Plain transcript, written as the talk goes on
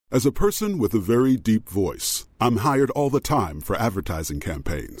As a person with a very deep voice, I'm hired all the time for advertising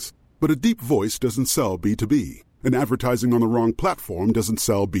campaigns. But a deep voice doesn't sell B2B, and advertising on the wrong platform doesn't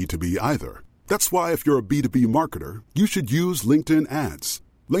sell B2B either. That's why if you're a B2B marketer, you should use LinkedIn ads.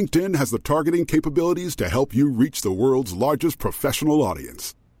 LinkedIn has the targeting capabilities to help you reach the world's largest professional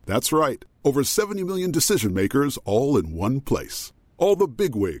audience. That's right, over 70 million decision makers all in one place. All the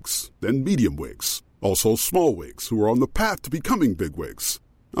big wigs, then medium wigs, also small wigs who are on the path to becoming big wigs.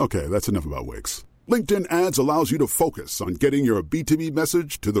 Okay, that's enough about wigs. LinkedIn ads allows you to focus on getting your B2B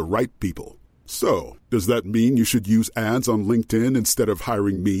message to the right people. So, does that mean you should use ads on LinkedIn instead of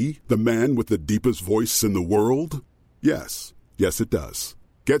hiring me, the man with the deepest voice in the world? Yes. Yes, it does.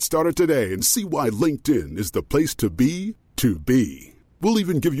 Get started today and see why LinkedIn is the place to be to be. We'll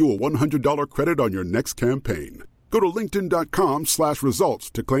even give you a $100 credit on your next campaign. Go to linkedin.com/results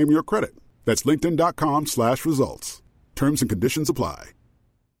to claim your credit. That's linkedin.com/results. Terms and conditions apply.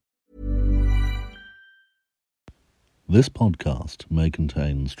 This podcast may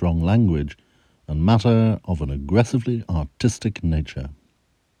contain strong language and matter of an aggressively artistic nature.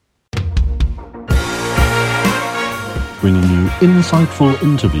 Bringing you insightful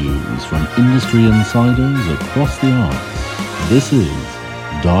interviews from industry insiders across the arts. This is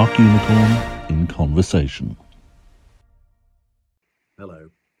Dark Unicorn in Conversation.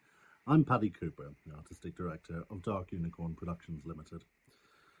 Hello, I'm Paddy Cooper, the Artistic Director of Dark Unicorn Productions Limited.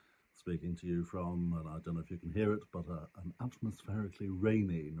 Speaking to you from, and I don't know if you can hear it, but an atmospherically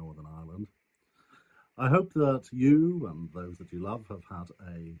rainy Northern Ireland. I hope that you and those that you love have had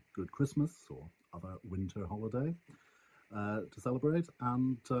a good Christmas or other winter holiday to celebrate,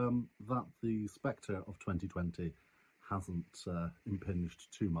 and that the spectre of 2020 hasn't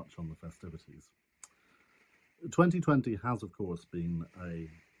impinged too much on the festivities. 2020 has, of course, been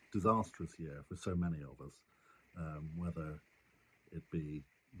a disastrous year for so many of us, whether it be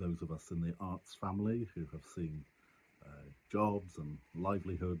those of us in the arts family who have seen jobs and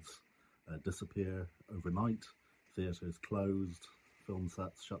livelihoods disappear overnight, theatres closed, film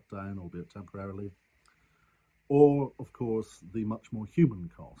sets shut down, albeit temporarily, or, of course, the much more human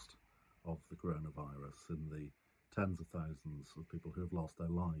cost of the coronavirus in the tens of thousands of people who have lost their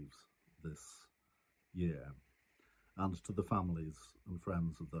lives this year. And to the families and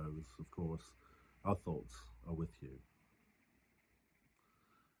friends of those, of course, our thoughts are with you.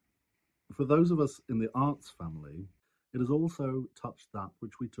 For those of us in the arts family, it has also touched that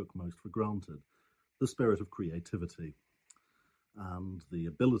which we took most for granted, the spirit of creativity and the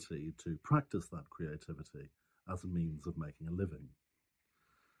ability to practice that creativity as a means of making a living.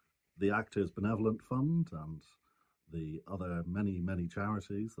 The Actors Benevolent Fund and the other many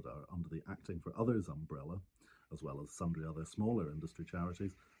charities that are under the Acting for Others umbrella, as well as sundry other smaller industry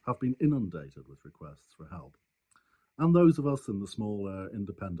charities, have been inundated with requests for help. And those of us in the smaller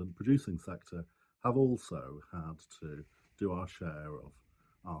independent producing sector have also had to do our share of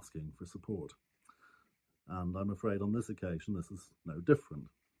asking for support. And I'm afraid on this occasion this is no different.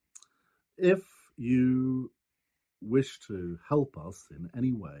 If you wish to help us in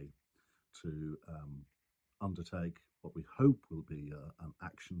any way to undertake what we hope will be an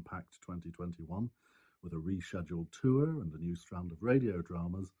action-packed 2021 with a rescheduled tour and a new strand of radio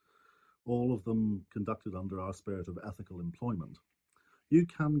dramas, all of them conducted under our spirit of ethical employment, you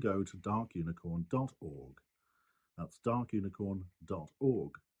can go to darkunicorn.org. That's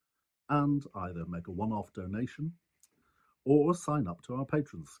darkunicorn.org, and either make a one-off donation or sign up to our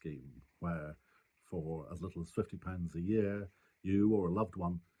patrons scheme, where for as little as £50 a year, you or a loved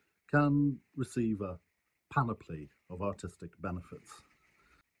one can receive a panoply of artistic benefits.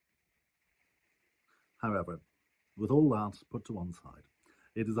 However, with all that put to one side,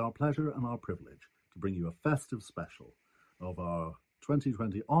 it is our pleasure and our privilege to bring you a festive special of our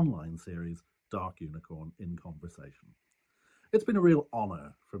 2020 online series, Dark Unicorn in Conversation. It's been a real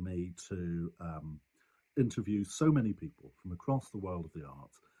honour for me to interview so many people from across the world of the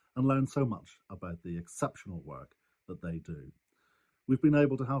arts and learn so much about the exceptional work that they do. We've been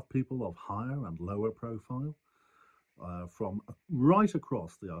able to have people of higher and lower profile from right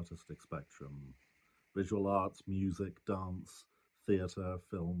across the artistic spectrum: visual arts, music, dance, theatre,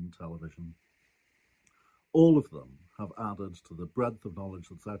 film, television. All of them have added to the breadth of knowledge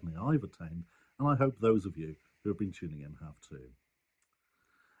that certainly I've attained, and I hope those of you who have been tuning in have too.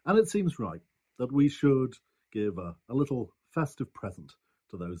 And it seems right that we should give a little festive present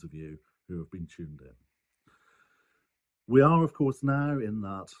to those of you who have been tuned in. We are, of course, now in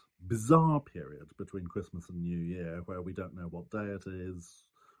that bizarre period between Christmas and New Year where we don't know what day it is,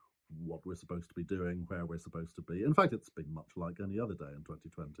 what we're supposed to be doing, where we're supposed to be. In fact, it's been much like any other day in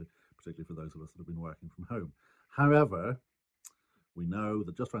 2020, particularly for those of us that have been working from home. However, we know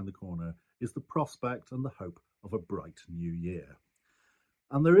that just round the corner is the prospect and the hope of a bright new year.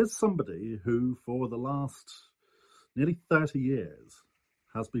 And there is somebody who, for the last nearly 30 years,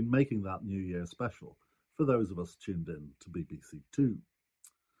 has been making that New Year special for those of us tuned in to BBC Two.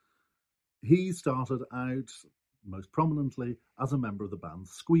 He started out most prominently as a member of the band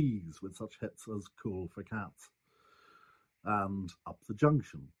Squeeze, with such hits as Cool for Cats and Up the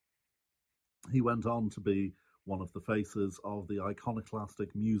Junction. He went on to be one of the faces of the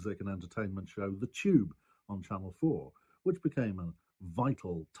iconoclastic music and entertainment show The Tube on Channel 4, which became a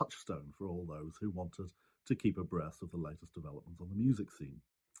vital touchstone for all those who wanted to keep abreast of the latest developments on the music scene.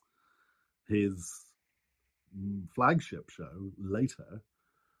 His flagship show, Later,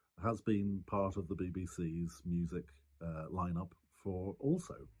 has been part of the BBC's music lineup for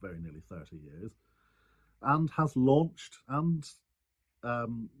also very nearly 30 years, and has launched and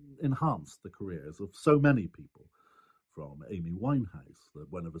enhanced the careers of so many people, from Amy Winehouse, the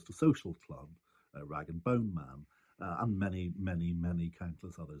Buena Vista Social Club, Rag and Bone Man, and many, many, many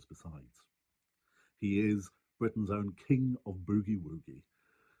countless others besides. He is Britain's own king of boogie woogie,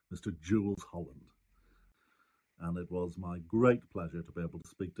 Mr. Jools Holland. And it was my great pleasure to be able to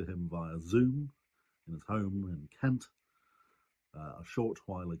speak to him via Zoom in his home in Kent a short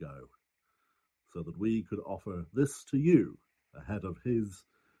while ago, so that we could offer this to you ahead of his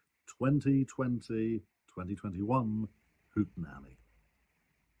 2020-2021 Hootenanny.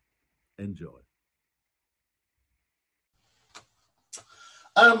 Enjoy.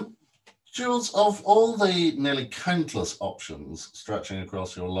 Jools, of all the nearly countless options stretching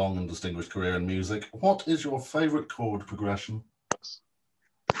across your long and distinguished career in music, what is your favourite chord progression?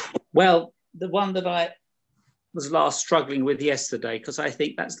 Well, the one that I was last struggling with yesterday, because I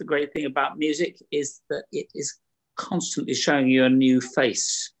think that's the great thing about music, is that it is constantly showing you a new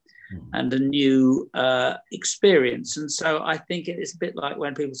face and a new experience. And so I think it's a bit like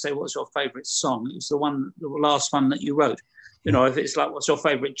when people say, what's your favourite song? It was the last one that you wrote. You know, if it's like, what's your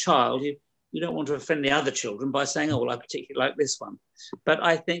favourite child? You don't want to offend the other children by saying, oh, well, I particularly like this one. But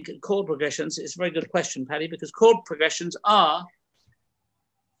I think chord progressions, it's a very good question, Paddy, because chord progressions are,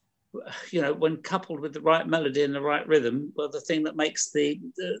 you know, when coupled with the right melody and the right rhythm, well, the thing that makes the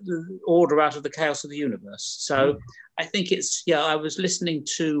order out of the chaos of the universe. So I think it's, I was listening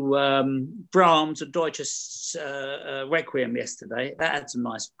to Brahms' Deutsches Requiem yesterday. That had a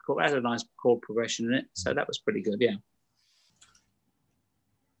nice chord progression in it. So that was pretty good, yeah.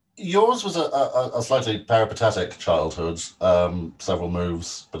 Yours was a slightly peripatetic childhood, several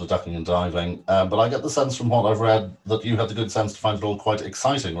moves, bit of ducking and diving, but I get the sense from what I've read that you had the good sense to find it all quite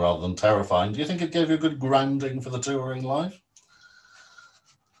exciting rather than terrifying. Do you think it gave you a good grounding for the touring life?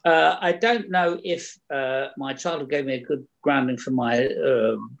 I don't know if my childhood gave me a good grounding for my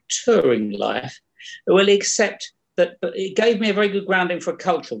touring life, well, except that it gave me a very good grounding for a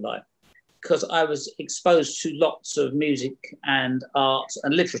cultural life, because I was exposed to lots of music and art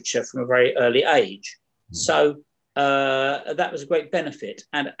and literature from a very early age. So that was a great benefit,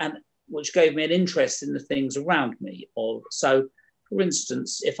 and which gave me an interest in the things around me. So, for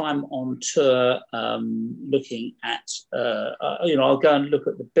instance, if I'm on tour looking at, I'll go and look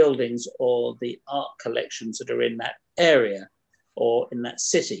at the buildings or the art collections that are in that area or in that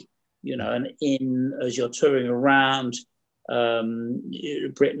city, and as you're touring around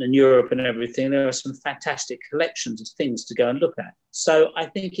Britain and Europe and everything, there are some fantastic collections of things to go and look at. So I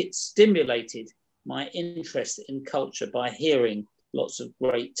think it stimulated my interest in culture by hearing lots of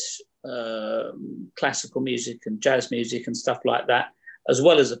great classical music and jazz music and stuff like that, as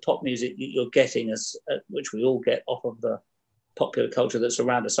well as the pop music you're getting, which we all get off of the popular culture that's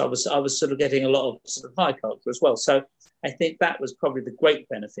around us. I was sort of getting a lot of sort of high culture as well. So I think that was probably the great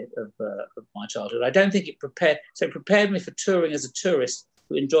benefit of my childhood. I don't think it prepared me for touring as a tourist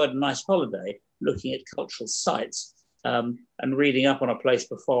who enjoyed a nice holiday, looking at cultural sites and reading up on a place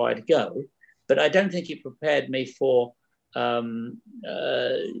before I'd go. But I don't think it prepared me for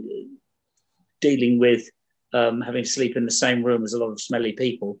dealing with having to sleep in the same room as a lot of smelly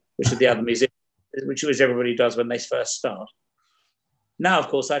people, which are the other musicians, which everybody does when they first start. Now, of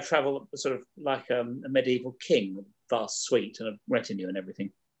course, I travel sort of like a medieval king with a vast suite and a retinue and everything.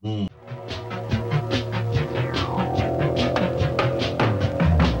 Mm.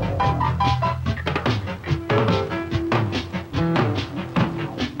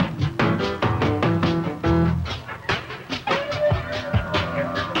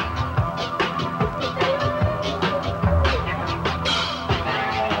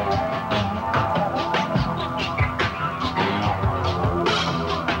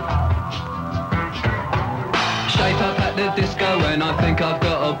 I think I've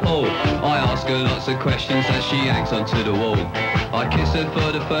got a pull. I ask her lots of questions as she hangs onto the wall. I kiss her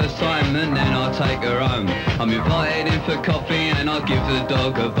for the first time and then I take her home. I'm invited in for coffee and I give the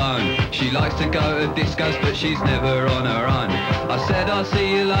dog a bone. She likes to go to discos but she's never on her own. I said I'll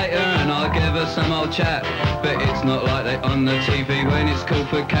see you later and I'll give her some old chat. But it's not like they on the TV. When it's called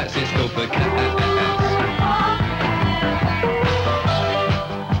for cats, it's called for cats.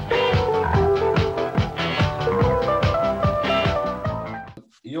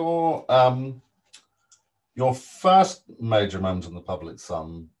 Your first major moment in the public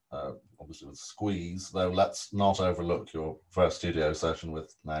sun, obviously with Squeeze, though let's not overlook your first studio session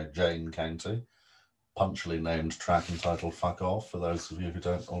with now Jane County, punchily named track entitled Fuck Off, for those of you who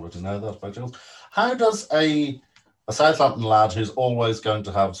don't already know that by chance. How does a Southampton lad who's always going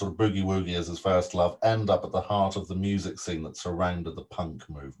to have sort of boogie woogie as his first love end up at the heart of the music scene that surrounded the punk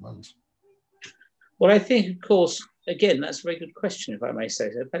movement? Well, I think, of course, again, that's a very good question, if I may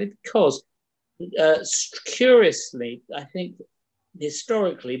say so, but because curiously, I think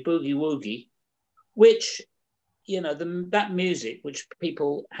historically, boogie woogie, which, you know, that music which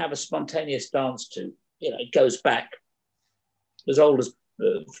people have a spontaneous dance to, you know, it goes back as old as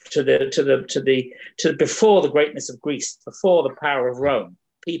to before the greatness of Greece, before the power of Rome.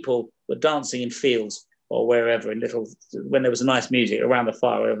 People were dancing in fields or wherever when there was nice music around the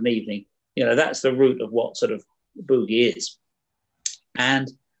fire of an evening. You know, that's the root of what sort of boogie is. And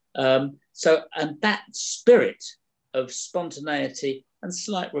and that spirit of spontaneity and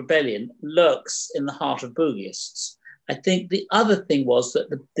slight rebellion lurks in the heart of boogieists. I think the other thing was that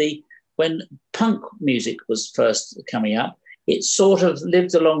when punk music was first coming up, it sort of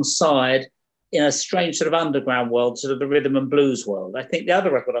lived alongside in a strange sort of underground world, sort of the rhythm and blues world. I think the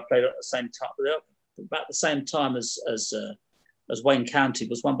other record I played at the same time, about the same time as Wayne County,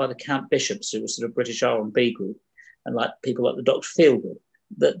 was one by the Count Bishops, who was sort of British R&B group, and like people like the Dr. Feelgood.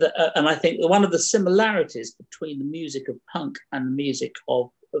 And I think one of the similarities between the music of punk and the music of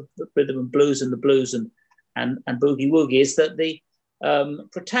the rhythm and blues and the blues and boogie woogie is that the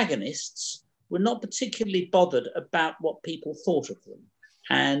protagonists were not particularly bothered about what people thought of them.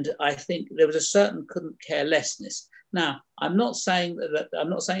 And I think there was a certain couldn't care lessness. Now, I'm not saying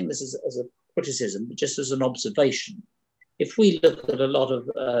this as a criticism, but just as an observation. If we look at a lot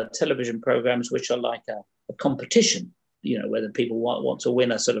of television programs which are like a competition, you know, whether people want to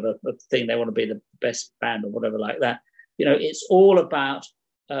win a sort of a thing, they want to be the best band or whatever like that, you know, it's all about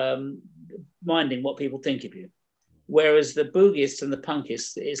minding what people think of you. Whereas the boogiists and the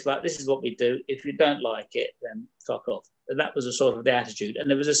punkists, it's like, this is what we do. If you don't like it, then fuck off. And that was a sort of the attitude. And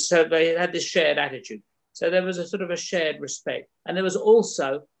they had this shared attitude. So there was a sort of a shared respect. And there was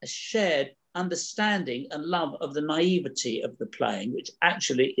also a shared understanding and love of the naivety of the playing, which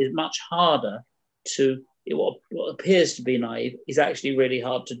actually is much harder to, what appears to be naive is actually really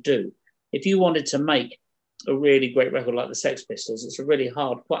hard to do. If you wanted to make a really great record like the Sex Pistols, it's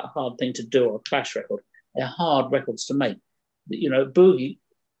quite a hard thing to do, or a Clash record. They're hard records to make. You know, boogie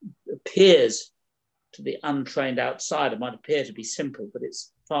appears to the untrained outsider, might appear to be simple, but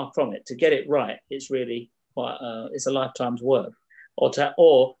it's far from it. To get it right, it's really quite, it's a lifetime's work.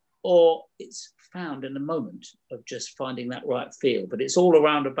 Or it's found in the moment of just finding that right feel, but it's all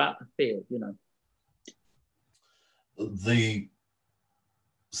around about the feel, you know. The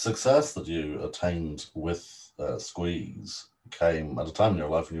success that you attained with Squeeze came at a time in your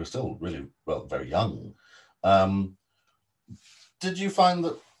life when you were still really, very young. Did you find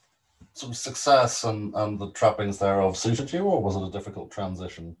that sort of success and the trappings thereof suited you, or was it a difficult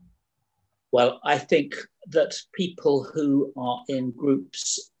transition? Well, I think that people who are in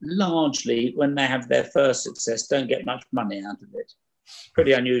groups largely, when they have their first success, don't get much money out of it.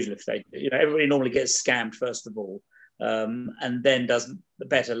 Pretty unusual if they do. You know, everybody normally gets scammed first of all, and then does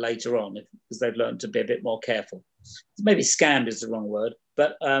better later on because they've learned to be a bit more careful. Maybe scammed is the wrong word,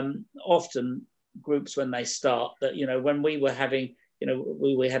 but often groups when they start, that, you know, when we were having, you know,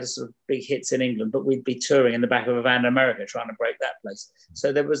 we had a sort of big hits in England, but we'd be touring in the back of a van in America trying to break that place.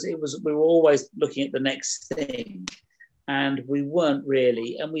 So we were always looking at the next thing, and we weren't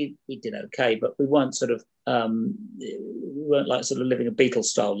really, and we did okay, but we weren't sort of, we weren't like sort of living a Beatles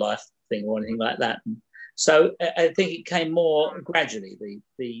style life thing or anything like that. And so I think it came more gradually,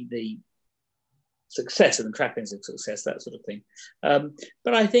 the success and the trappings of success, that sort of thing.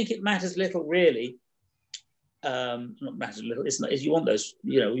 But I think it matters little, really. Not matters little. It's not. Is you want those.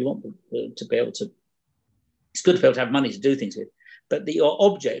 You know, you want to be able to. It's good to be able to have money to do things with, but your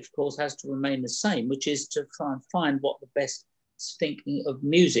object, of course, has to remain the same, which is to try and find what the best thinking of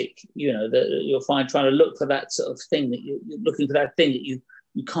music. You know, that you'll find trying to look for that sort of thing that you're looking for, that thing that you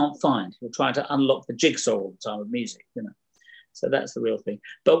can't find. You're trying to unlock the jigsaw all the time of music. You know. So that's the real thing.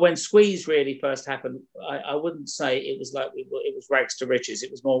 But when Squeeze really first happened, I wouldn't say it was like it was rags to riches.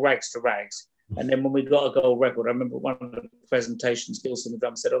 It was more rags to rags. And then when we got a gold record, I remember one of the presentations, Gilson, the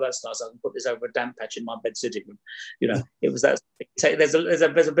drummer, said, "Oh, that's nice. I can put this over a damp patch in my bed sitting room." You know, it was that. There's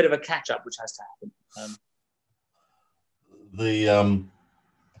a bit of a catch up which has to happen.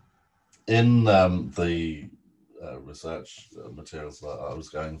 In the research materials that I was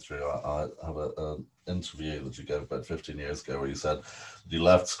going through, I have an interview that you gave about 15 years ago where you said you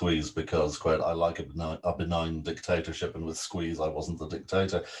left Squeeze because, quote, "I like a benign dictatorship, and with Squeeze I wasn't the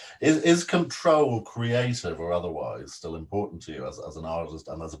dictator." Is control, creative or otherwise, still important to you as an artist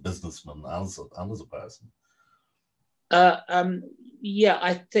and as a businessman and as a person? Yeah,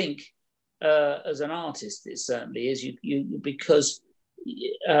 I think as an artist it certainly is. You because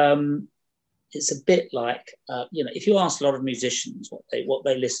it's a bit like if you ask a lot of musicians what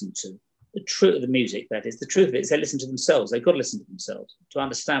they listen to, the truth of the music, that is, the truth of it is they listen to themselves. They've got to listen to themselves to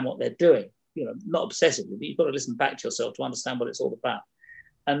understand what they're doing. You know, not obsessively, but you've got to listen back to yourself to understand what it's all about.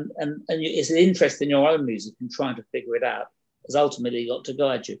 And it's an interest in your own music and trying to figure it out has ultimately got to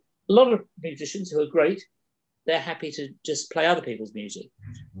guide you. A lot of musicians who are great, they're happy to just play other people's music.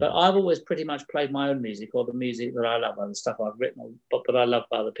 But I've always pretty much played my own music, or the music that I love, or the stuff I've written, but I love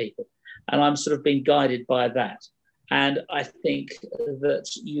by other people. And I'm sort of being guided by that. And I think that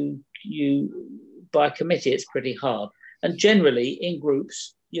you by committee, it's pretty hard. And generally in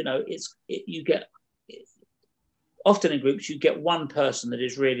groups, often in groups, you get one person that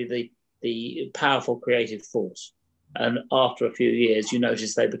is really the powerful creative force. And after a few years, you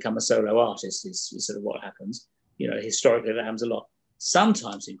notice they become a solo artist is sort of what happens. You know, historically, that happens a lot.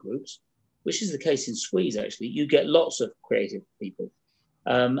 Sometimes in groups, which is the case in Squeeze, actually, you get lots of creative people.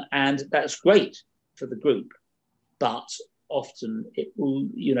 And that's great for the group. But often it will,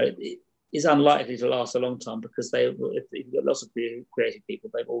 it is unlikely to last a long time because if you've got lots of creative people,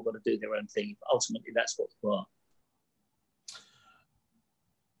 they've all got to do their own thing. Ultimately, that's what you are.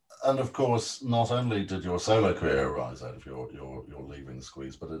 And of course, not only did your solo career arise out of your leaving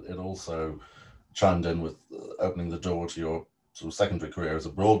Squeeze, but it also chimed in with opening the door to your sort of secondary career as a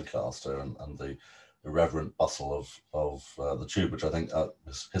broadcaster and the irreverent bustle of the Tube, which I think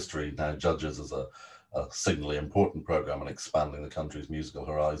history now judges as a signally important program and expanding the country's musical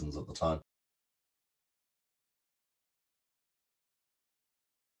horizons at the time.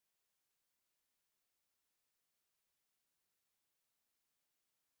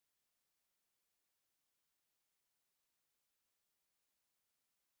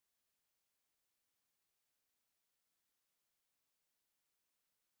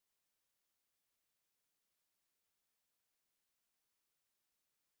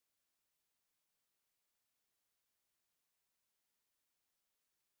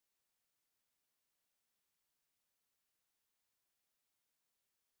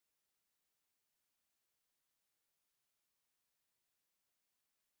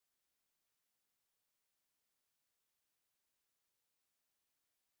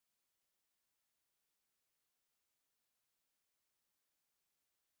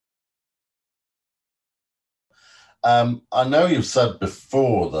 I know you've said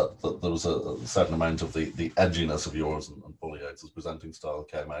before that there was a certain amount of the edginess of yours and Bully Oates' presenting style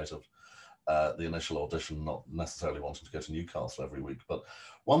came out of the initial audition, not necessarily wanting to go to Newcastle every week. But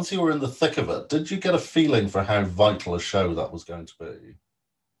once you were in the thick of it, did you get a feeling for how vital a show that was going to be?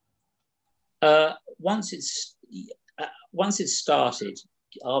 Once it started,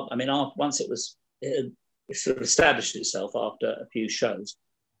 once it sort of established itself after a few shows,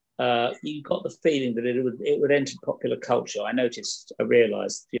 you got the feeling that it would enter popular culture. I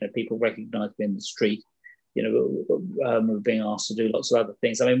realised, people recognised me in the street. We were being asked to do lots of other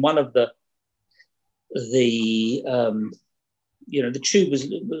things. I mean, one of the Tube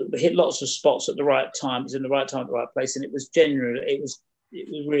hit lots of spots at the right time. It was in the right time at the right place, and it was genuine.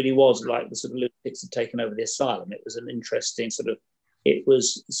 It really was like the sort of lunatics had taken over the asylum. It was an interesting it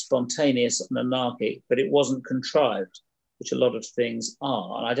was spontaneous and anarchic, but it wasn't contrived, which a lot of things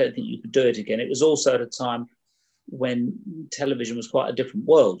are. And I don't think you could do it again. It was also at a time when television was quite a different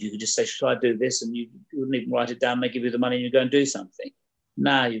world. You could just say, "Should I do this?" And you wouldn't even write it down. They give you the money and you go and do something.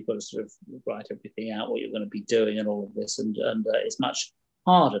 Now you've got to sort of write everything out, what you're going to be doing and all of this. And it's much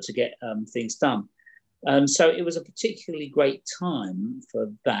harder to get things done. So it was a particularly great time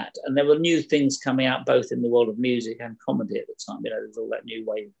for that. And there were new things coming out both in the world of music and comedy at the time. There was all that new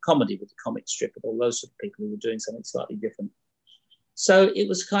wave of comedy with the comic strip and all those sort of people who were doing something slightly different. So it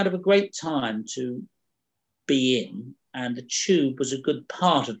was kind of a great time to be in, and the Tube was a good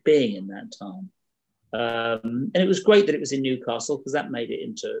part of being in that time. And it was great that it was in Newcastle because that made it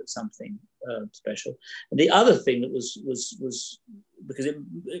into something special. And the other thing that was because it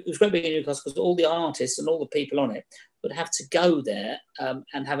was great being in Newcastle, because all the artists and all the people on it would have to go there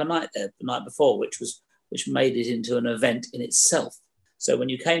and have a night there the night before, which made it into an event in itself. So when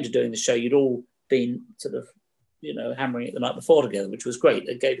you came to doing the show, you'd all been sort of, hammering it the night before together, which was great.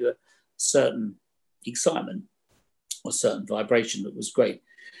 It gave you a certain excitement or certain vibration that was great.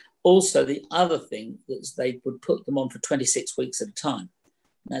 Also, the other thing was they would put them on for 26 weeks at a time.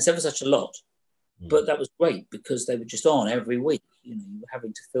 Now, it's ever such a lot, but that was great because they were just on every week. You were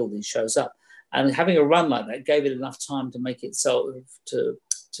having to fill these shows up. And having a run like that gave it enough time to make it so to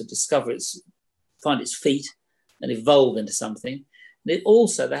discover find its feet and evolve into something. And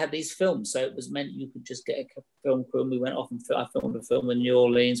they had these films, so it was meant you could just get a film crew. And we went off and I filmed a film in New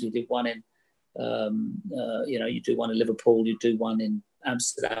Orleans. We did one in, you do one in Liverpool, you do one in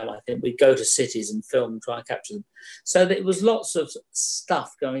Amsterdam. I think we'd go to cities and film and try and capture them. So there was lots of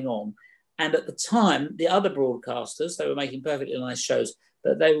stuff going on. And at the time, the other broadcasters, they were making perfectly nice shows,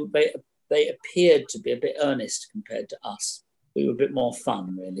 but they appeared to be a bit earnest compared to us. We were a bit more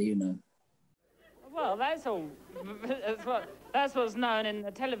fun, really, Well, that's all. That's what's known in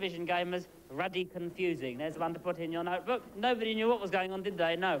the television game as ruddy confusing. There's one to put in your notebook. Nobody knew what was going on, did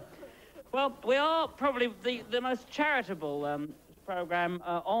they? No. Well, we are probably the most charitable programme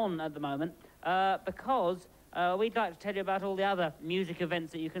on at the moment because we'd like to tell you about all the other music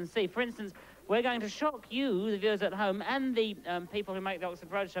events that you can see. For instance, we're going to shock you, the viewers at home, and the people who make the Oxford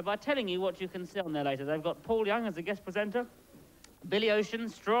Roadshow by telling you what you can see on there later. They've got Paul Young as a guest presenter, Billy Ocean,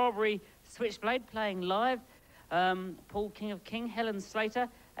 Strawberry Switchblade playing live, Paul King of King, Helen Slater,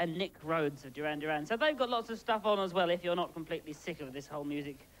 and Nick Rhodes of Duran Duran. So they've got lots of stuff on as well if you're not completely sick of this whole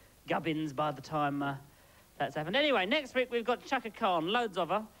music gubbins by the time that's happened. Anyway, next week we've got Chaka Khan, loads of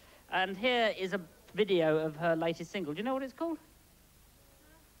her, and here is a video of her latest single. Do you know what it's called?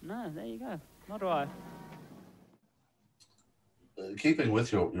 No, there you go. Nor do I. Keeping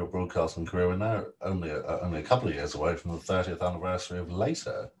with your broadcasting career, we're now only a couple of years away from the 30th anniversary of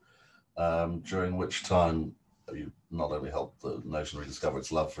Later, during which time you not only helped the nation rediscover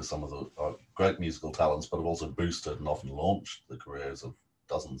its love for some of the great musical talents, but have also boosted and often launched the careers of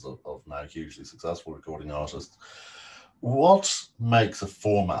dozens of now hugely successful recording artists. What makes a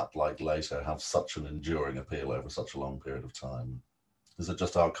format like Later have such an enduring appeal over such a long period of time? Is it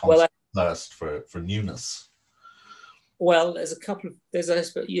just our constant thirst for newness? Well,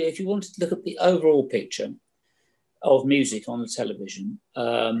 if you wanted to look at the overall picture of music on the television,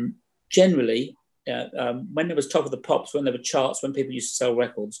 generally, when there was Top of the Pops, when there were charts, when people used to sell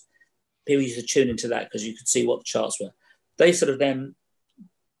records, people used to tune into that because you could see what the charts were. They sort of then,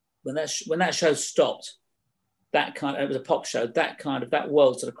 when that show stopped, it was a pop show, that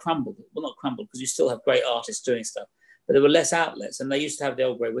world sort of crumbled. Well, not crumbled, because you still have great artists doing stuff, but there were less outlets, and they used to have the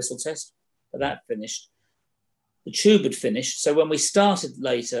old grey whistle test, but that finished. The Tube had finished, so when we started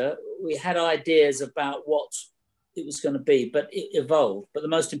Later, we had ideas about what it was going to be, but it evolved. But the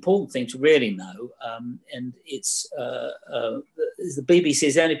most important thing to really know, and is the BBC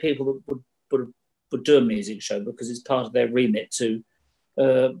is the only people that would do a music show because it's part of their remit to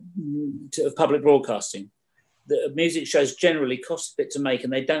public broadcasting. The music shows generally cost a bit to make,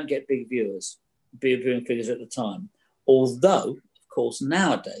 and they don't get big viewing figures at the time. Although, of course,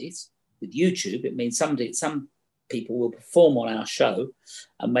 nowadays with YouTube, it means some people will perform on our show,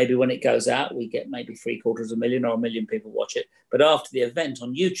 and maybe when it goes out, we get maybe 750,000 or 1 million people watch it. But after the event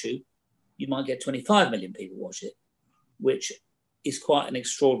on YouTube, you might get 25 million people watch it, which is quite an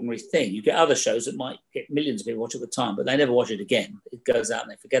extraordinary thing. You get other shows that might get millions of people watch it at the time, but they never watch it again. It goes out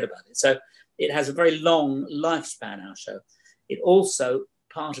and they forget about it. So it has a very long lifespan, our show. It also,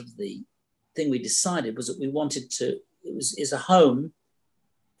 part of the thing we decided was that we wanted to, is a home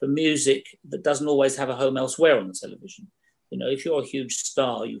for music that doesn't always have a home elsewhere on the television. If you're a huge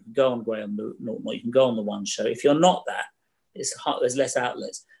star, you can go on Graham Norton, or you can go on the One Show. If you're not that, there's less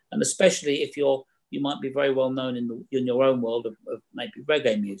outlets. And especially if you might be very well known in your own world of maybe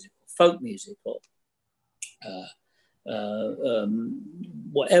reggae music, or folk music, or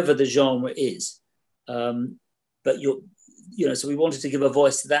whatever the genre is. But so we wanted to give a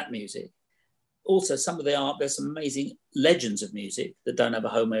voice to that music. Also, there's some amazing legends of music that don't have a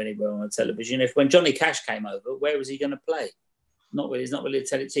home anywhere on the television. When Johnny Cash came over, where was he going to play? He's not really a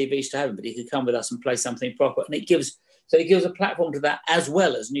TV to have him, but he could come with us and play something proper. And it gives a platform to that, as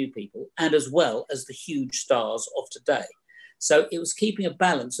well as new people and as well as the huge stars of today. So it was keeping a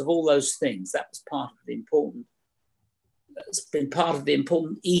balance of all those things. That was part of the important. That's been part of the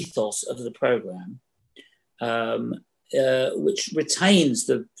important ethos of the programme. Which retains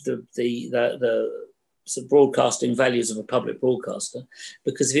the sort of broadcasting values of a public broadcaster,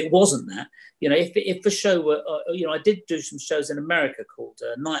 because if it wasn't that, if the show were, I did do some shows in America called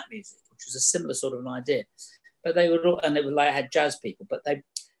Night Music, which was a similar sort of an idea, but they would, and it was like had jazz people, but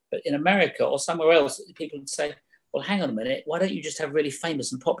in America or somewhere else, people would say, well, hang on a minute, why don't you just have really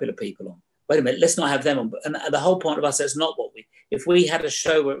famous and popular people on? Wait a minute, let's not have them on. And the whole point of us is not if we had a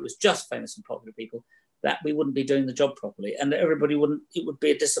show where it was just famous and popular people, that we wouldn't be doing the job properly, and everybody wouldn't. It would be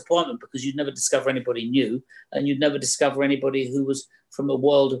a disappointment because you'd never discover anybody new, and you'd never discover anybody who was from a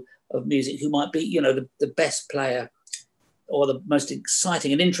world of music who might be, the best player or the most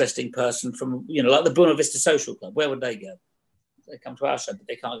exciting and interesting person from, like the Buena Vista Social Club. Where would they go? They come to our show, but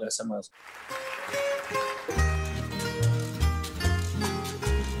they can't go somewhere else.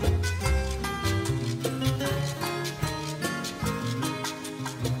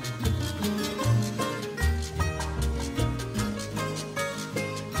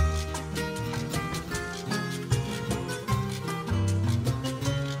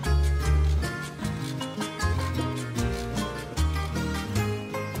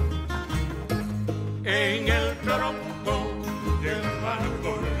 En el tronco del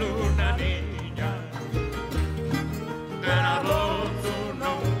árbol una niña grabó su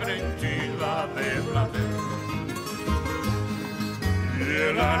nombre en chila de placer y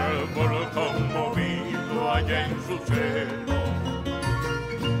el árbol conmovido allá en su seno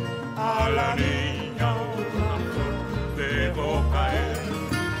a la niña una flor dejó caer.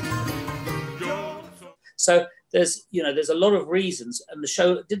 So there's a lot of reasons, and the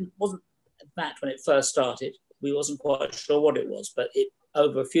show wasn't that when it first started. We wasn't quite sure what it was, but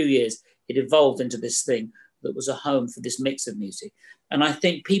over a few years it evolved into this thing that was a home for this mix of music. And I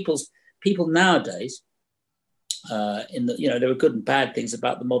think people nowadays, there are good and bad things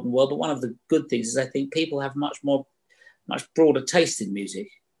about the modern world, but one of the good things is I think people have much broader taste in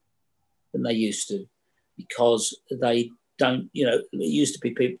music than they used to, because they don't, it used to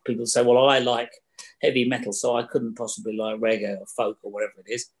be people say, well, I like heavy metal, so I couldn't possibly like reggae or folk or whatever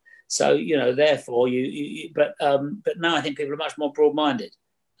it is. So, therefore, but now I think people are much more broad-minded,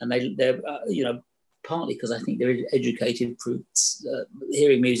 and they're partly because I think they're educated through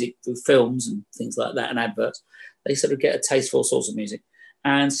hearing music through films and things like that and adverts. They sort of get a taste for all sorts of music.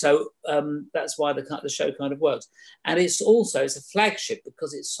 And so that's why the show kind of works. And it's a flagship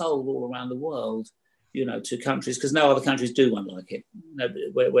because it's sold all around the world, to countries, because no other countries do one like it.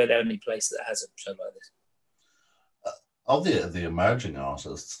 We're the only place that has a show like this. Of the emerging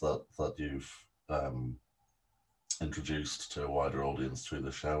artists that you've introduced to a wider audience through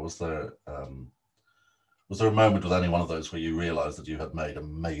the show, was there a moment with any one of those where you realised that you had made a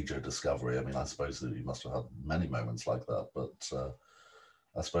major discovery? I mean, I suppose that you must have had many moments like that, but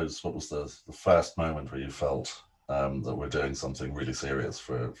I suppose what was the first moment where you felt that we're doing something really serious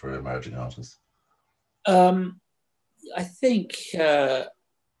for emerging artists? I think.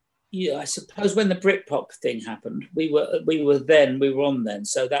 I suppose when the Britpop thing happened, we were on then.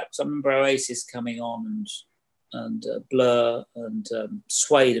 So I remember Oasis coming on and Blur and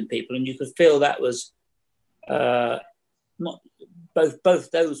Suede and people, and you could feel that was not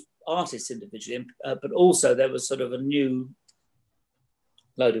both those artists individually, but also there was sort of a new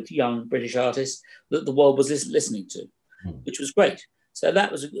load of young British artists that the world was listening to, which was great. So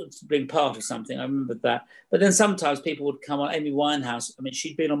that was a good being part of something. I remember that. But then sometimes people would come on. Amy Winehouse, I mean,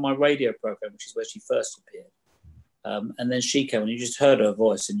 she'd been on my radio program, which is where she first appeared. And then she came and you just heard her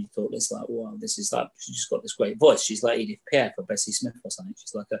voice and you thought, it's like, wow, this is like, she just got this great voice. She's like Edith Piaf or Bessie Smith or something.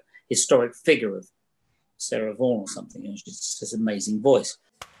 She's like a historic figure of Sarah Vaughan or something. She's just this amazing voice.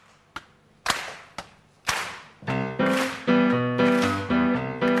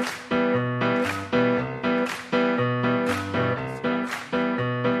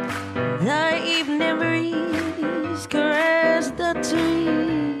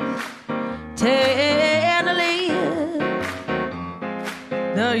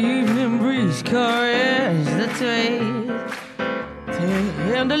 Caress the trees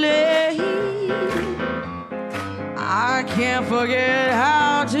tenderly. I can't forget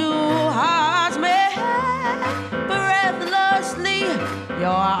how two hearts met breathlessly. Your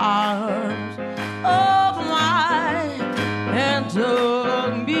arms over mine and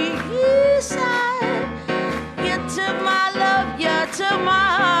took me inside. You took my love, you took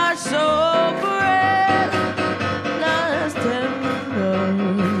my heart so breathless tender.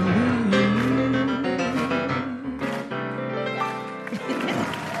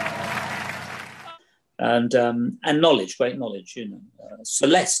 And knowledge, great knowledge,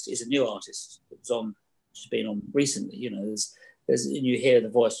 Celeste is a new artist she's been on recently, there's and you hear the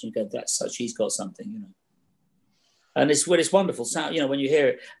voice and you go, that's such, he's got something, And it's wonderful sound, when you hear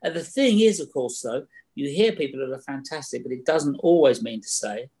it. And the thing is, of course, though, you hear people that are fantastic, but it doesn't always mean to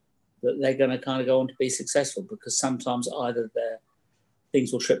say that they're going to kind of go on to be successful, because sometimes either their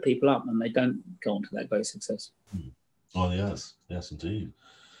things will trip people up and they don't go on to that great success. Well, yes, indeed.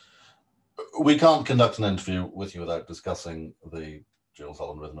 We can't conduct an interview with you without discussing the Jools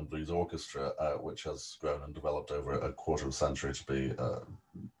Holland Rhythm and Blues Orchestra, which has grown and developed over a quarter of a century to be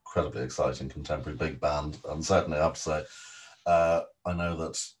incredibly exciting contemporary big band. And certainly I have to say, I know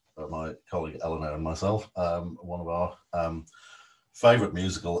that my colleague Eleanor and myself, one of our favourite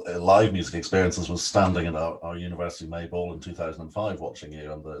live music experiences was standing at our University May Ball in 2005 watching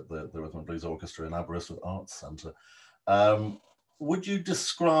you and the Rhythm and Blues Orchestra in Aberystwyth Arts Centre. Would you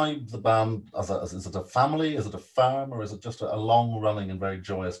describe the band is it a family, is it a firm, or is it just a long-running and very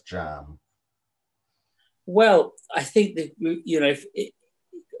joyous jam? Well, I think that, the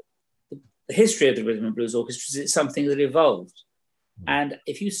history of the Rhythm and Blues Orchestra is something that evolved. And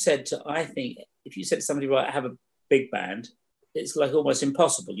if you said to somebody, right, have a big band, it's like almost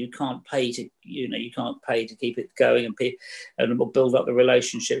impossible. You can't pay to keep it going and build up the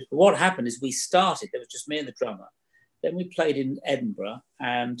relationships. But what happened is we started. There was just me and the drummer. Then we played in Edinburgh,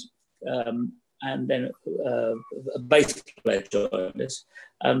 and then a bass player joined us.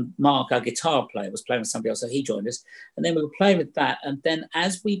 Mark, our guitar player, was playing with somebody else, so he joined us. And then we were playing with that. And then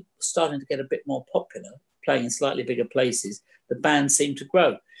as we started to get a bit more popular, playing in slightly bigger places, the band seemed to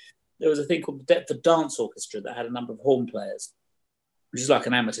grow. There was a thing called the Deptford Dance Orchestra that had a number of horn players, which is like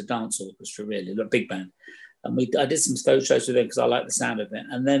an amateur dance orchestra, really, a big band. And I did some stage shows with them because I liked the sound of it.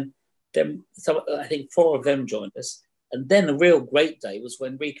 And then I think 4 of them joined us. And then the real great day was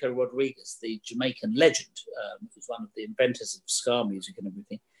when Rico Rodriguez, the Jamaican legend, who's one of the inventors of ska music and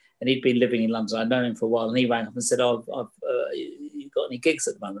everything, and he'd been living in London. I'd known him for a while, and he rang up and said, you got any gigs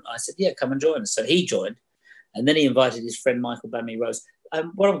at the moment? I said, yeah, come and join us. So he joined, and then he invited his friend Michael Bammy Rose.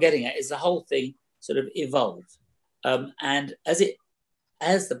 What I'm getting at is the whole thing sort of evolved. And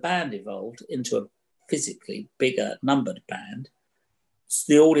as the band evolved into a physically bigger numbered band,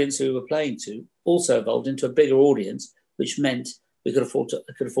 the audience who we were playing to also evolved into a bigger audience, which meant we could afford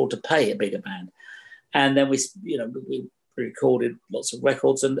to pay a bigger band. And then we recorded lots of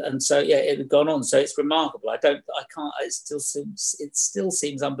records, and so it had gone on. So it's remarkable. It still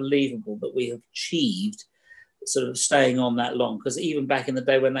seems unbelievable that we have achieved sort of staying on that long, because even back in the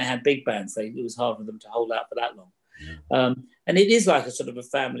day when they had big bands, it was hard for them to hold out for that long. Yeah. And it is like a sort of a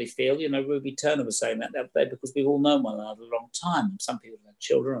family feel. Ruby Turner was saying that the other day, because we've all known one another a long time. Some people have had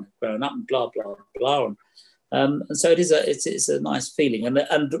children and grown up and blah blah blah. And so it's a nice feeling.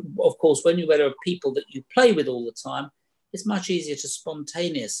 And of course, when there are people that you play with all the time, it's much easier to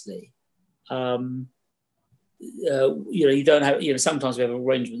spontaneously. You don't have. Sometimes we have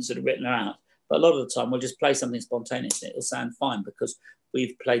arrangements that are written out, but a lot of the time we'll just play something spontaneously. It'll sound fine because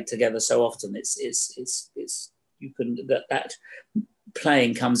we've played together so often. That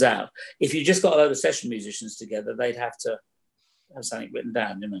playing comes out. If you just got a load of session musicians together, they'd have to have something written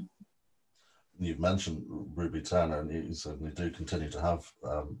down, You've mentioned Ruby Turner, and you certainly do continue to have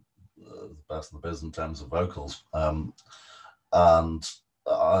the best in the biz in terms of vocals. And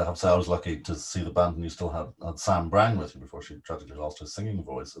I have to say I was lucky to see the band, and you still had Sam Brown with you before she tragically lost her singing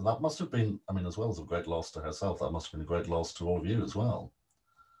voice. And that must have been, as well as a great loss to herself, that must have been a great loss to all of you as well.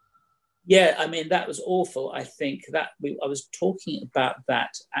 Yeah, that was awful. I think that I was talking about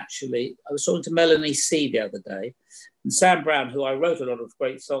that, actually. I was talking to Melanie C the other day, and Sam Brown, who I wrote a lot of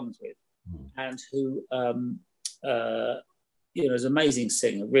great songs with, and who, is an amazing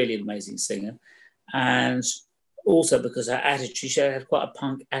singer, really amazing singer. And also because her attitude, she had quite a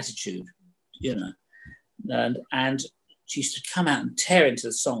punk attitude, and she used to come out and tear into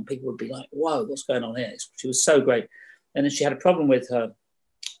the song. People would be like, whoa, what's going on here? She was so great. And then she had a problem with her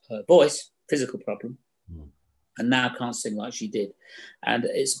voice, physical problem, and now can't sing like she did. And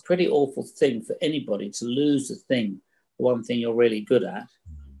it's a pretty awful thing for anybody to lose the one thing you're really good at,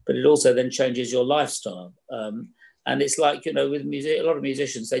 but it also then changes your lifestyle. And it's like, with music, a lot of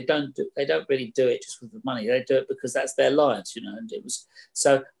musicians, they don't really do it just with the money. They do it because that's their lives, and it was.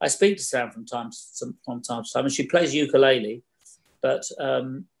 So I speak to Sam from time to time, and she plays ukulele, but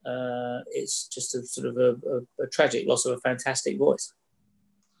it's just a sort of a tragic loss of a fantastic voice.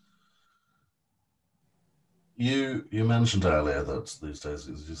 You mentioned earlier that these days,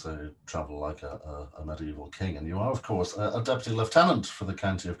 as you say, you travel like a medieval king, and you are, of course, a deputy lieutenant for the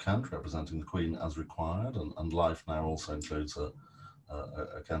county of Kent, representing the Queen as required, and life now also includes a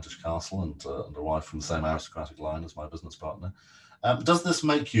Kentish castle and a wife from the same aristocratic line as my business partner. Does this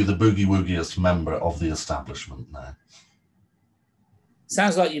make you the boogie-woogiest member of the establishment now?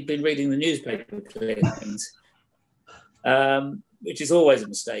 Sounds like you've been reading the newspaper clippings. which is always a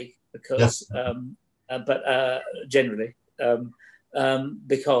mistake because, generally,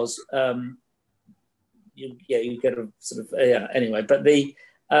 because you get a sort of anyway. But we've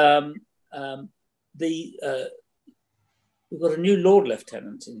got a new Lord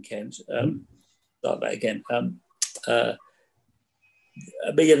Lieutenant in Kent. Start that again. But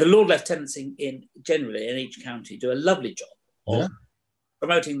the Lord Lieutenants in generally in each county do a lovely job of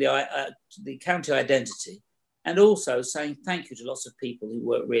promoting the county identity, and also saying thank you to lots of people who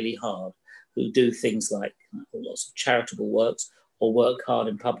work really hard, who do things like lots of charitable works or work hard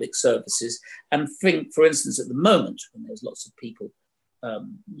in public services. And think, for instance, at the moment when there's lots of people,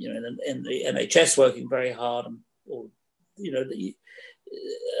 in the NHS working very hard, and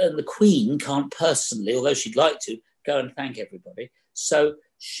the Queen can't personally, although she'd like to, go and thank everybody. So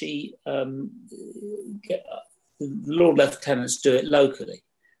the Lord Lieutenants do it locally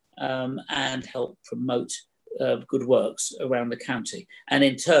and help promote good works around the county. And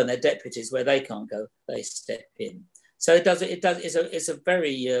in turn, their deputies, where they can't go, they step in. So it's a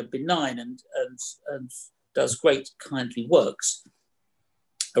very benign and does great kindly works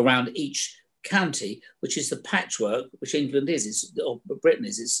around each county, which is the patchwork which England is or Britain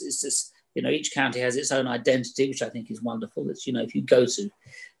is. It's this, each county has its own identity, which I think is wonderful. It's, if you go to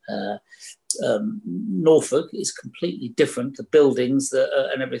Norfolk, it's completely different. The buildings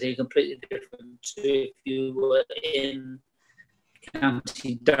and everything are completely different to if you were in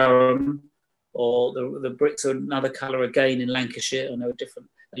County Durham, or the bricks are another colour again in Lancashire, and they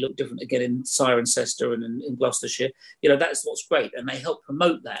look different again in Cirencester and in Gloucestershire. That's what's great, and they help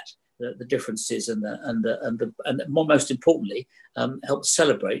promote that. The differences and most importantly, help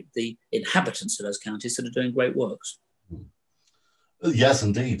celebrate the inhabitants of those counties that are doing great works. Yes,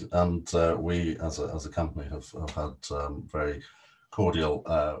 indeed, and we as a company have had very cordial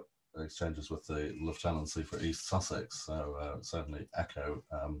exchanges with the Lieutenancy for East Sussex. So certainly echo.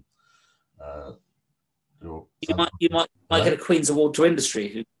 You might get a Queen's Award to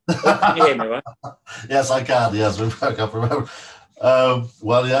Industry. Can you hear me, right? Yes, I can. Yes, we broke up. Remember.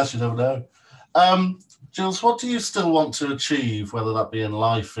 Well, yes, you never know. Jules, what do you still want to achieve, whether that be in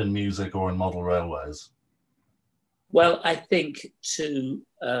life, in music, or in model railways? Well, I think to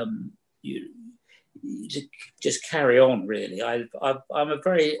just carry on. Really, I'm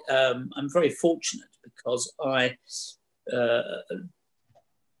very fortunate because I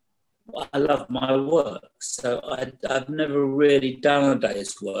love my work. So I've never really done a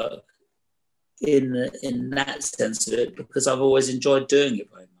day's work in that sense of it, because I've always enjoyed doing it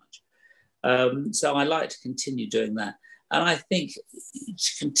very much. So I like to continue doing that. And I think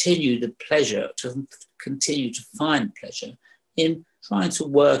to continue to find pleasure in trying to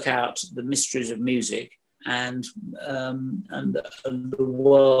work out the mysteries of music and the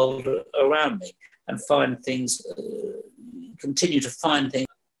world around me, and find things, continue to find things.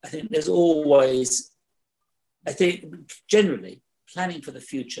 I think generally, planning for the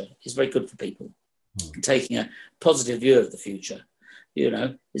future is very good for people. Taking a positive view of the future,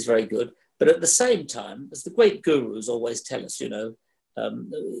 is very good. But at the same time, as the great gurus always tell us,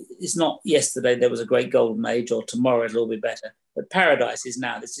 it's not yesterday there was a great golden age or tomorrow it'll all be better. But paradise is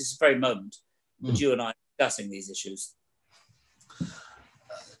now. This is the very moment that you and I are discussing these issues.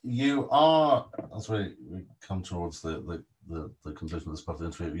 You are, as we come towards the conclusion of this part of the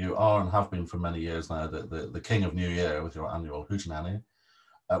interview, you are and have been for many years now the king of New Year with your annual Hootenanny.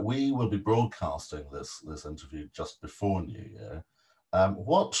 We will be broadcasting this interview just before New Year.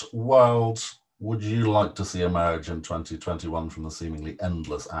 What world would you like to see emerge in 2021 from the seemingly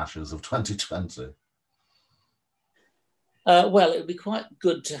endless ashes of 2020? Well, it would be quite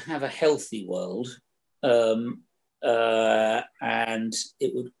good to have a healthy world. And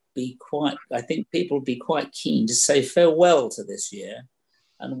it would be I think people would be quite keen to say farewell to this year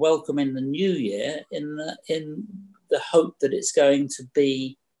and welcome in the new year in the hope that it's going to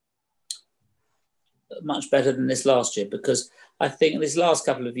be much better than this last year, because I think these last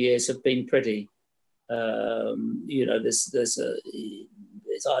couple of years have been pretty, it's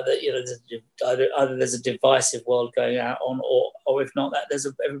either there's a divisive world going out on, or if not that,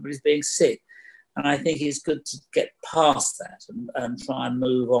 everybody's being sick. And I think it's good to get past that and try and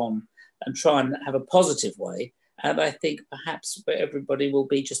move on and try and have a positive way. And I think perhaps everybody will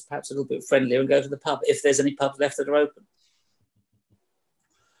be just perhaps a little bit friendlier and go to the pub, if there's any pubs left that are open.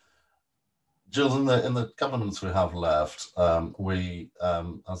 Jules, in the couple of minutes we have left, we,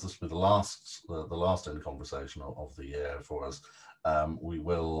 as this will be the last end conversation of the year for us, we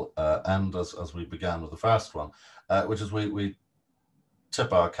will end as we began with the first one, which is we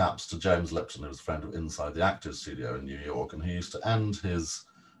tip our caps to James Lipton, who was a friend of Inside the Actors Studio in New York, and he used to end his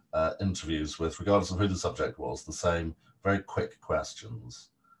interviews with, regardless of who the subject was, the same very quick questions.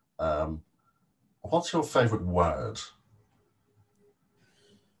 What's your favourite word?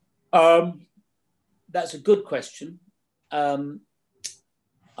 That's a good question. I'll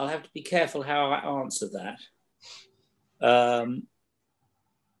have to be careful how I answer that.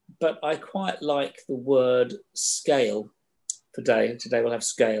 But I quite like the word scale today. Today we'll have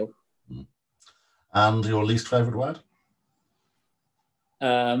scale. And your least favourite word?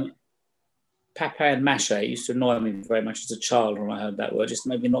 Papier mâché used to annoy me very much as a child when I heard that word. Just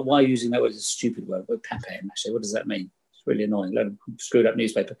maybe not. Why are you using that word? It's a stupid word. Papier mâché. What does that mean? It's really annoying. Let them screwed up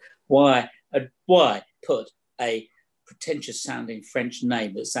newspaper. Why put a pretentious sounding French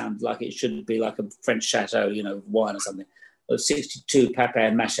name that sounds like it should be like a French chateau, you know, wine or something? Or 62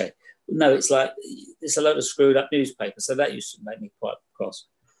 Papier mâché. No, it's like it's a load of screwed up newspaper. So that used to make me quite cross.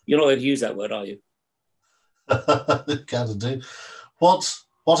 You're not going to use that word, are you? Can do. What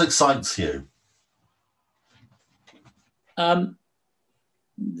excites you? The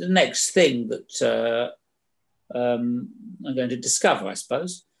next thing that I'm going to discover, I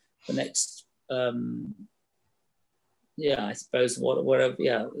suppose. The next, I suppose whatever.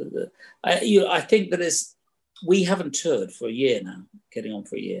 Yeah, I think that we haven't toured for a year now, getting on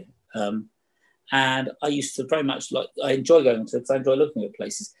for a year, and I used to very much I enjoy going to because I enjoy looking at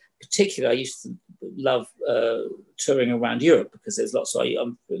places. Particularly, I used to love touring around Europe because there's lots of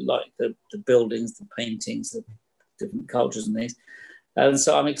like the buildings, the paintings, the different cultures and things. And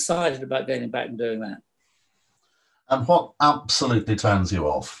so I'm excited about going back and doing that. And what absolutely turns you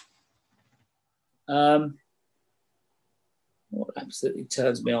off? What absolutely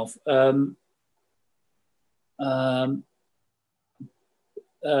turns me off?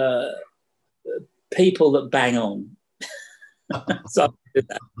 People that bang on. So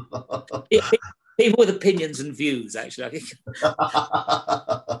people with opinions and views, actually.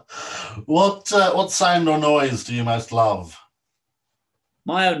 What sound or noise do you most love?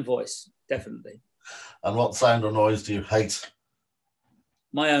 My own voice, definitely. And what sound or noise do you hate?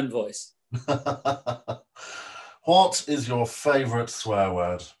 My own voice. What is your favourite swear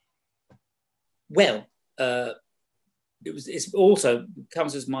word? Well, it also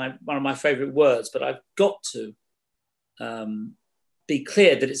comes as one of my favourite words, but I've got to be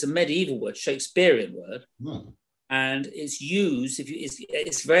clear that it's a medieval word, Shakespearean word, and it's used.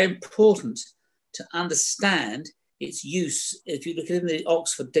 It's very important to understand its use. If you look at it in the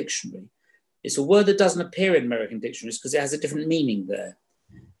Oxford Dictionary, it's a word that doesn't appear in American dictionaries because it has a different meaning there.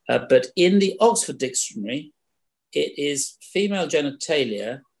 But in the Oxford Dictionary, it is female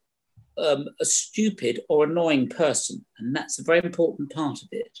genitalia, a stupid or annoying person, and that's a very important part of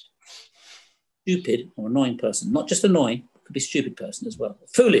it. Stupid or annoying person, not just annoying, it could be stupid person as well.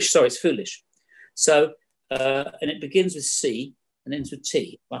 Foolish, sorry, it's foolish. So, and it begins with C and ends with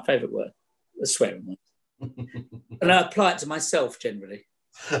T, my favourite word, a swearing word. And I apply it to myself generally.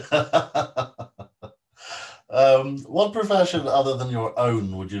 What profession other than your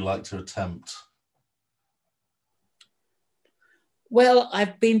own would you like to attempt? Well,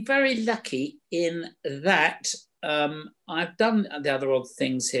 I've been very lucky in that I've done the other odd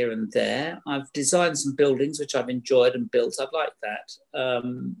things here and there. I've designed some buildings, which I've enjoyed and built. I've liked that.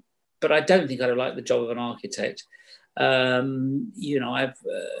 But I don't think I'd like the job of an architect. You know,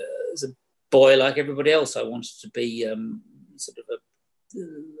 as a boy, like everybody else, I wanted to be sort of a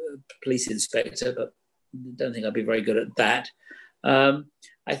police inspector, but I don't think I'd be very good at that.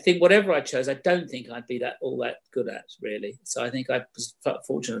 I think whatever I chose, I don't think I'd be all that good at, really. So I think I was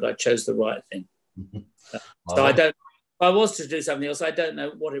fortunate I chose the right thing. So I don't. If I was to do something else, I don't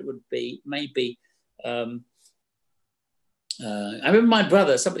know what it would be. Maybe. I remember my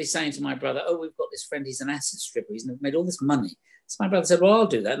brother. Somebody saying to my brother, "Oh, we've got this friend. He's an asset stripper. He's made all this money." So my brother said, "Well, I'll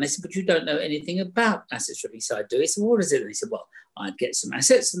do that." And they said, "But you don't know anything about asset stripping." He said, "I do." He said, "What is it?" And he said, "Well, I'd get some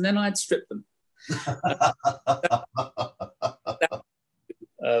assets and then I'd strip them."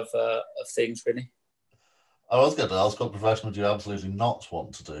 Of things, really. I was going to ask what profession would you absolutely not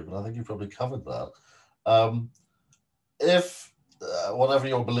want to do, but I think you probably covered that. If whatever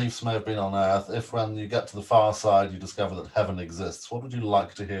your beliefs may have been on Earth, if when you get to the far side you discover that heaven exists, what would you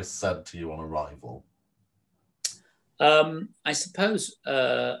like to hear said to you on arrival? I suppose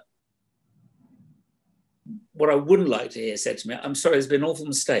what I wouldn't like to hear said to me, "I'm sorry, there's been an awful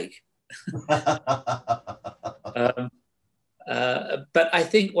mistake." But I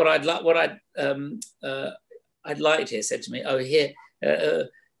think what I'd like to hear said to me, "Oh, here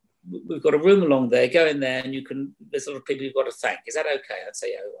we've got a room along there. Go in there, and there's a lot of people you've got to thank. Is that okay?" I'd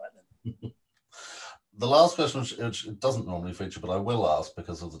say, "Yeah, all right then." The last question, which it doesn't normally feature, but I will ask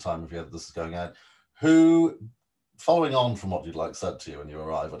because of the time of year that this is going out. Who, following on from what you'd like said to you when you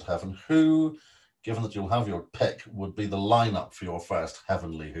arrive at heaven, who given that you'll have your pick, would be the lineup for your first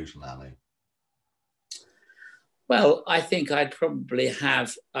Heavenly Hootenanny? Well, I think I'd probably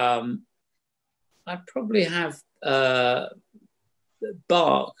have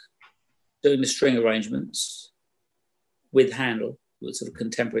Bach doing the string arrangements with Handel, with sort of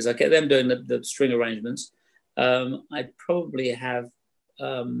contemporaries. I get them doing the string arrangements. I'd probably have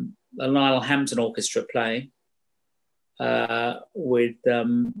a Lionel Hampton orchestra playing with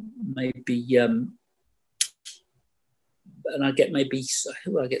maybe, and I get maybe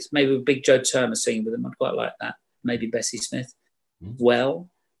Big Joe Turner singing with them. I'd quite like that. Maybe Bessie Smith. Well,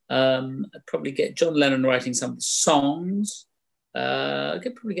 I'd probably get John Lennon writing some songs. I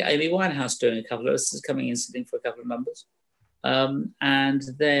could probably get Amy Winehouse doing a couple of us, coming in, sitting for a couple of numbers. And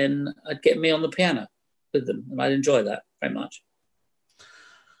then I'd get me on the piano with them, and I'd enjoy that very much.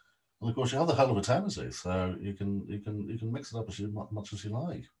 And of course, you have the hell of eternity, so you can mix it up as much as you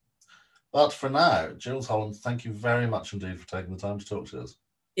like. But for now, Jools Holland, thank you very much indeed for taking the time to talk to us.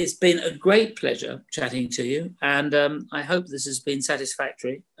 It's been a great pleasure chatting to you, and I hope this has been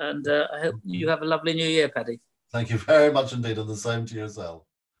satisfactory, and I hope you have a lovely new year, Paddy. Thank you very much indeed, and the same to yourself.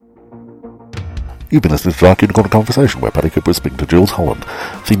 You've been listening to Dark Unicorn Conversation, where Paddy Cooper was speaking to Jools Holland.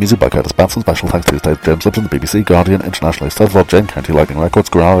 Theme music by Curtis Benson, special thanks to Dave James Lipton, the BBC, Guardian, International Steadford, Jane County Lightning Records,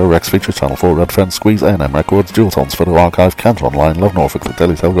 Guerrero, Rex Features, Channel 4, Red Friends, Squeeze, A&M Records, Jools Holland's Photo Archive, Cantor Online, Love Norfolk, The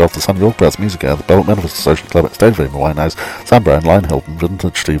Daily Telegraph, The Sun, York Press, Music Air, The Bell, Manifest Social Club, Stage Fame, Winehouse, Sam Brown, Lion Hilton,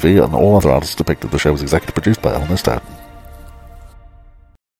 Vintage TV, and all other artists depicted. The show was executive produced by Eleanor Stoughton.